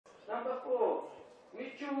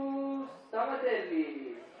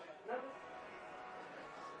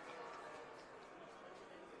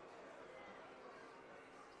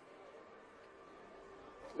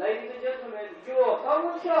Ladies and gentlemen, your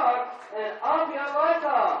Sutherland Sharks and APIA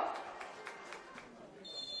Leichhardt.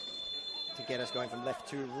 To get us going from left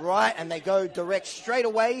to right, and they go direct straight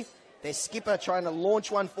away. Their skipper trying to launch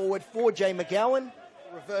one forward for Jay McGowan.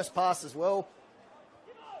 Reverse pass as well.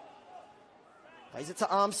 Plays it to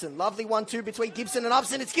Armson. Lovely 1-2 between Gibson and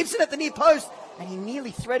Upson. It's Gibson at the near post, and he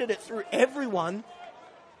nearly threaded it through everyone.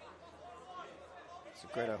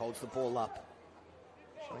 Segredo holds the ball up.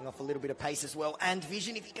 Showing off a little bit of pace as well, and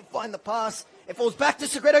vision if he can find the pass. It falls back to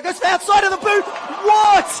Segredo, goes to the outside of the boot.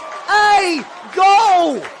 What a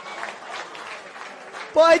goal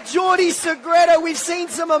by Jordi Segredo. We've seen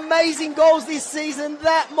some amazing goals this season.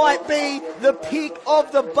 That might be the pick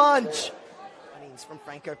of the bunch. From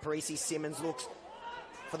Franco Parisi, Simmons looks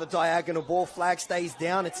for the diagonal ball. Flag stays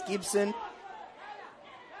down. It's Gibson.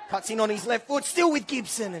 Cuts in on his left foot, still with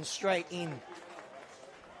Gibson, and straight in.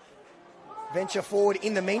 Venture forward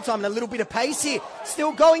in the meantime, and a little bit of pace here.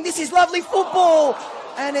 Still going. This is lovely football,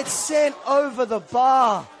 and it's sent over the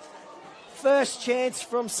bar. First chance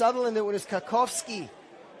from Sutherland. It was Karkovsky,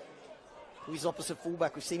 who is opposite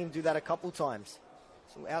fullback. We've seen him do that a couple times.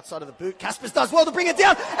 So outside of the boot, Kaspers does well to bring it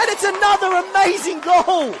down, and it's another amazing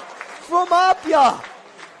goal from APIA.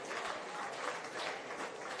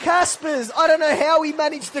 Kaspers, I don't know how he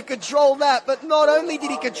managed to control that, but not only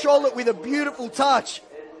did he control it with a beautiful touch.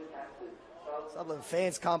 Sutherland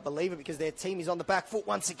fans can't believe it because their team is on the back foot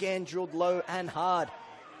once again, drilled low and hard.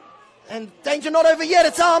 And danger not over yet,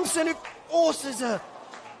 it's Armson who forces her.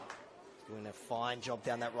 Doing a fine job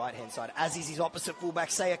down that right-hand side, as is his opposite fullback,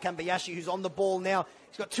 Seiya Kambayashi, who's on the ball now.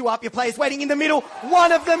 He's got two APIA players waiting in the middle.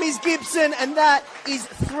 One of them is Gibson, and that is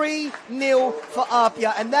 3-0 for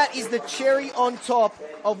APIA. And that is the cherry on top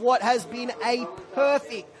of what has been a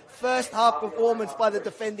perfect first half performance by the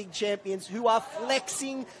defending champions, who are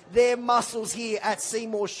flexing their muscles here at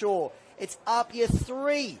Seymour Shaw. It's APIA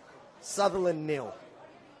 3, Sutherland 0.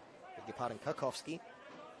 Beg your pardon, Karkovsky.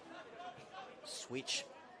 Switch.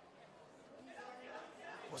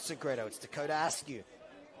 Segredo, it's Dakota Askew.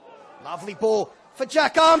 Lovely ball for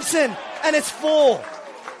Jack Armson, and it's 4.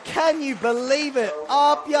 Can you believe it?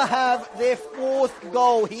 APIA have their 4th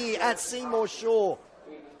goal here at Seymour Shaw.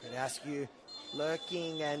 Dakota Askew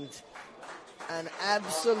lurking, and an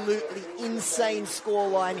absolutely insane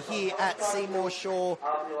scoreline here at Seymour Shaw.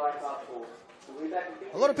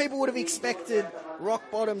 A lot of people would have expected rock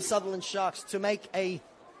bottom Sutherland Sharks to make a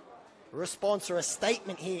response or a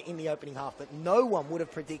statement here in the opening half, but no one would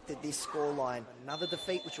have predicted this scoreline. Another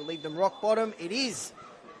defeat which will leave them rock bottom. It is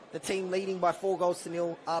the team leading by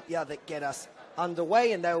 4-0 APIA that get us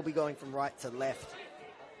underway, and they will be going from right to left.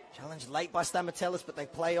 Challenged late by Stamatelis, but they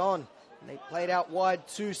play on. And they play it out wide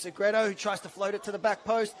to Segredo, who tries to float it to the back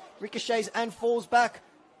post, ricochets and falls back,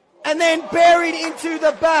 and then buried into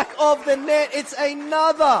the back of the net. It's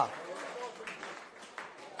another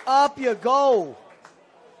APIA goal.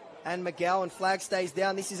 And McGowan, flag stays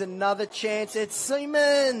down. This is another chance. It's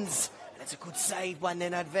Siemens. And it's a good save by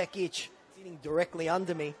Nenad Vekic. Sitting directly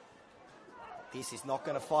under me. This is not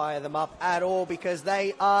going to fire them up at all because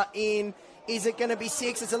they are in. Is it going to be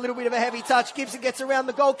 6? It's a little bit of a heavy touch. Gibson gets around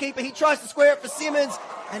the goalkeeper. He tries to square it for Simmons,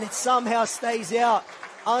 and it somehow stays out.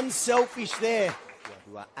 Unselfish there.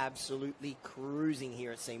 Who are absolutely cruising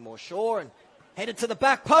here at Seymour Shaw, and headed to the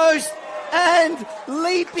back post, and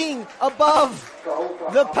leaping above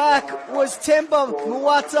the pack was Temba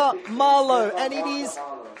Muata Marlow, and it is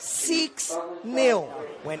 6-0.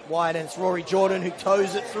 Went wide, and it's Rory Jordan who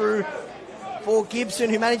toes it through for Gibson,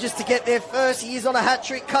 who manages to get there first. He is on a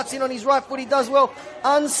hat-trick, cuts in on his right foot. He does well,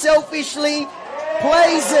 unselfishly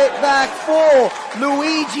plays it back for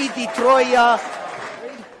Luigi Di Troia.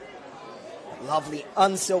 Lovely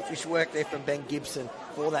unselfish work there from Ben Gibson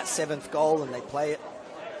for that 7th goal, and they play it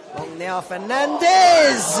long now.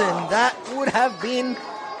 Fernandez, and that would have been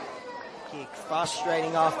a kick.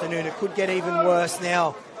 Frustrating afternoon. It could get even worse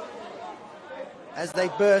now as they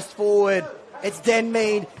burst forward. It's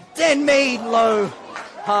Denmead. Denmead low,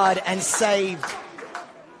 hard, and saved.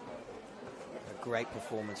 A great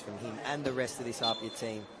performance from him and the rest of this APIA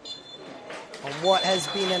team on what has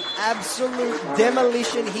been an absolute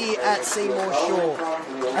demolition here at Seymour Shaw.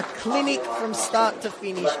 A clinic from start to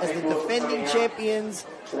finish as the defending champions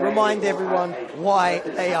remind everyone why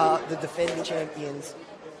they are the defending champions.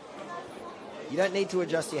 You don't need to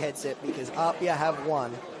adjust your headset because APIA have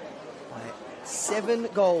won by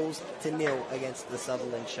 7-0 against the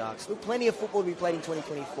Sutherland Sharks. Still plenty of football to be played in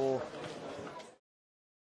 2024.